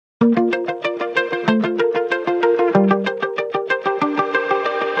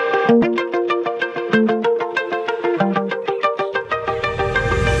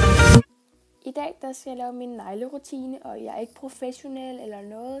skal jeg lave min neglerutine, og jeg er ikke professionel eller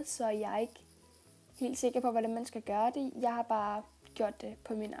noget, så jeg er ikke helt sikker på, hvordan man skal gøre det. Jeg har bare gjort det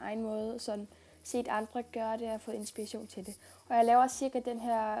på min egen måde, sådan set andre gøre det og fået inspiration til det. Og jeg laver cirka den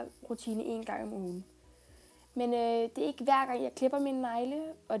her rutine 1 gang om ugen. Men det er ikke hver gang, jeg klipper mine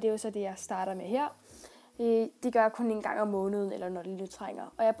negle, og det er jo så det, jeg starter med her. Det gør jeg kun 1 gang om måneden, eller når det lidt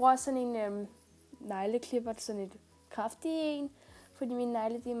trænger. Og jeg bruger sådan en negleklipper, sådan et kraftigt en, fordi mine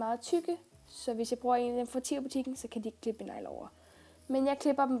negle de er meget tykke. Så hvis jeg bruger en af dem fra Tigerbutikken, så kan de ikke klippe mine negle over. Men jeg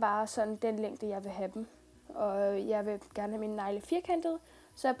klipper dem bare sådan den længde, jeg vil have dem. Og jeg vil gerne have mine negle firkantede,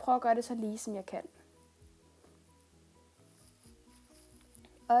 så jeg prøver at gøre det så lige, som jeg kan.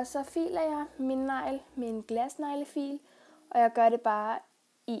 Og så filer jeg min negl med en glasneglefil, og jeg gør det bare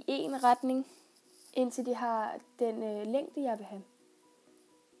i en retning, indtil de har den længde, jeg vil have.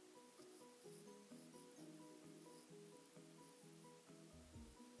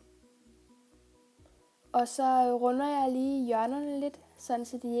 Og så runder jeg lige hjørnerne lidt, sådan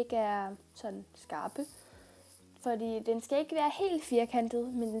så de ikke er sådan skarpe. Fordi den skal ikke være helt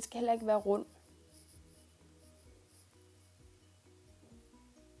firkantet, men den skal heller ikke være rund.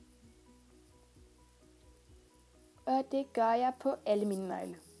 Og det gør jeg på alle mine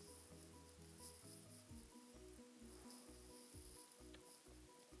negle.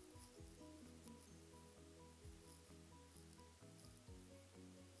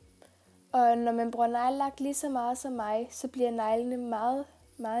 Og når man bruger neglelak lige så meget som mig, så bliver neglene meget,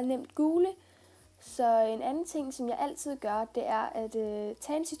 meget nemt gule. Så en anden ting, som jeg altid gør, det er at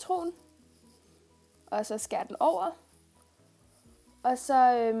tage en citron, og så skære den over. Og så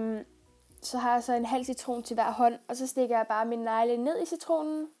har jeg så en halv citron til hver hånd, og så stikker jeg bare min negle ned i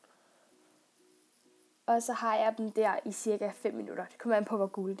citronen. Og så har jeg dem der i cirka 5 minutter. Det kommer an på, hvor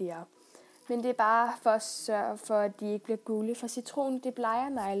gule de er. Men det er bare for at sørge for, at de ikke bliver gule, for citronen det bleger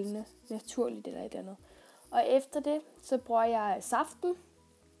neglene naturligt eller et andet. Og efter det, så bruger jeg saften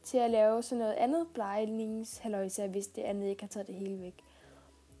til at lave sådan noget andet blegningshalløjse, hvis det andet ikke har taget det hele væk.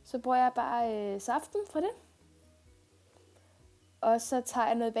 Så bruger jeg bare saften fra det. Og så tager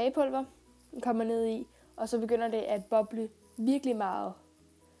jeg noget bagepulver, kommer ned i, og så begynder det at boble virkelig meget.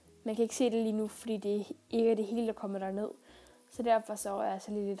 Man kan ikke se det lige nu, fordi det ikke er det hele, der kommer derned. Så derfor så er jeg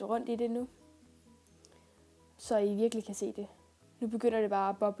så lidt rundt i det nu. Så I virkelig kan se det. Nu begynder det bare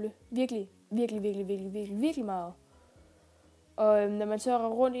at boble virkelig meget. Og når man så rører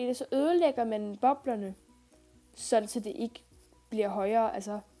rundt i det, så ødelægger man boblerne, sådan så det ikke bliver højere.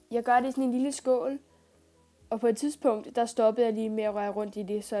 Altså, jeg gør det i sådan en lille skål, og på et tidspunkt, der stoppede jeg lige med at røre rundt i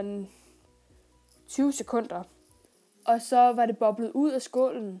det sådan 20 sekunder. Og så var det boblet ud af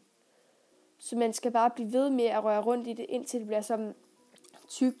skålen. Så man skal bare blive ved med at røre rundt i det, indtil det bliver sådan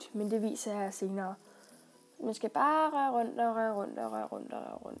tykt, men det viser jeg senere. Man skal bare røre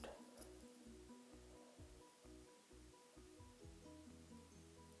rundt.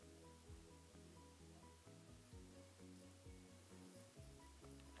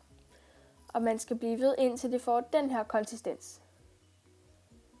 Og man skal blive ved, indtil det får den her konsistens.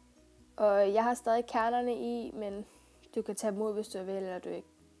 Og jeg har stadig kernerne i, men du kan tage dem ud, hvis du vil, eller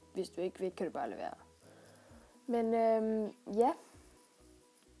hvis du ikke vil, kan du bare lade være. Men ja.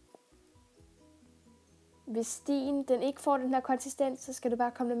 Hvis stien den ikke får den her konsistens, så skal du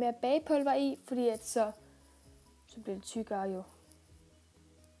bare komme lidt mere bagepulver i, fordi at så bliver det tykkere jo.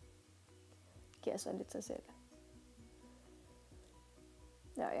 Giver sådan lidt sig selv.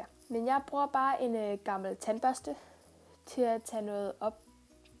 Ja. Men jeg bruger bare en gammel tandbørste til at tage noget op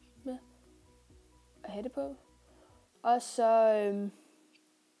med og have det på. Og så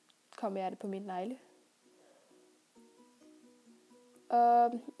kommer jeg det på min negle.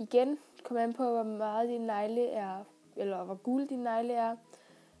 Og igen kommer an på, hvor meget din negle er, eller hvor gul din negle er,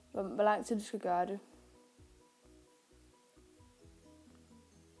 hvor lang tid du skal gøre det.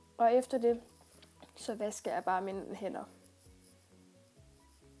 Og efter det, så vasker jeg bare mine hænder.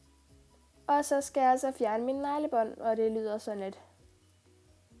 Og så skal jeg altså fjerne mine neglebånd, og det lyder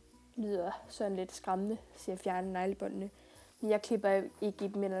sådan lidt skræmmende, så jeg fjerner neglebåndene. Men jeg klipper ikke i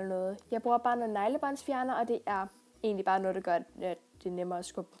dem eller noget. Jeg bruger bare noget neglebåndsfjerner, og det er egentlig bare noget, der gør, at det er nemmere at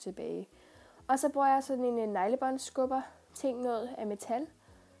skubbe dem tilbage. Og så bruger jeg sådan en neglebåndsskubber ting, noget af metal,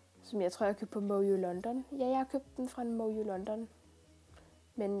 som jeg tror, jeg købte på Mojo London. Ja, jeg har købt den fra Mojo London.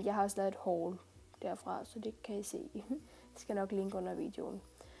 Men jeg har også lavet et haul derfra, så det kan I se. Det skal nok linke under videoen.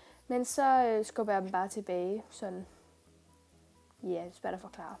 Men så skubber jeg dem bare tilbage, sådan. Ja, det er svært at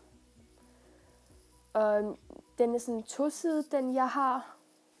forklare. Og den er sådan tosidet, den jeg har,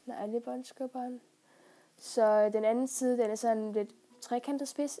 neglebåndsskubberen. Så den anden side, den er sådan lidt trekantet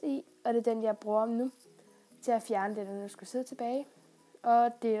spids i, og det er den, jeg bruger nu til at fjerne det, der nu skal sidde tilbage.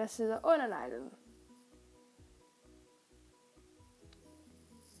 Og det, der sidder under neglen.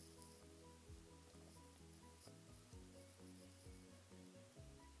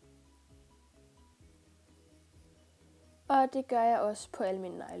 Og det gør jeg også på alle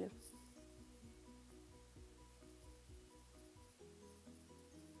mine negle.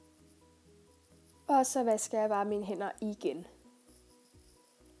 Og så vasker jeg bare mine hænder igen.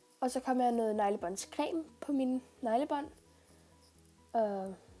 Og så kommer jeg noget neglebåndscreme på mine neglebånd.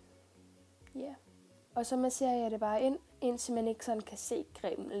 Og så masserer jeg det bare ind, indtil man ikke sådan kan se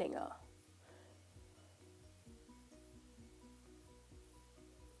cremen længere.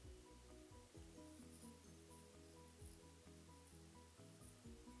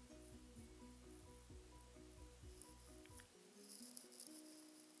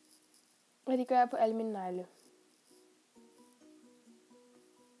 Og det gør jeg på alle mine negle.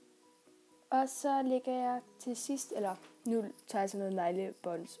 Og så lægger jeg til sidst, eller nu tager jeg sådan noget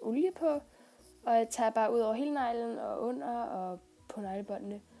neglebåndsolie på. Og jeg tager bare ud over hele neglen og under og på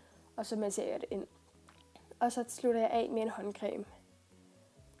neglebåndene. Og så masserer jeg det ind. Og så slutter jeg af med en håndcreme.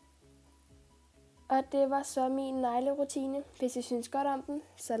 Og det var så min neglerutine. Hvis I synes godt om den,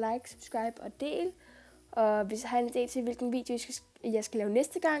 så like, subscribe og del. Og hvis I har en idé til, hvilken video jeg skal lave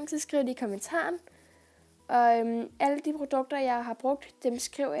næste gang, så skriv det i kommentaren. Og alle de produkter, jeg har brugt, dem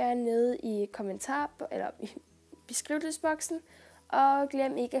skriver jeg nede i i beskrivelsesboksen. Og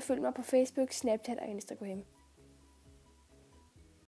glem ikke at følge mig på Facebook, Snapchat og Instagram.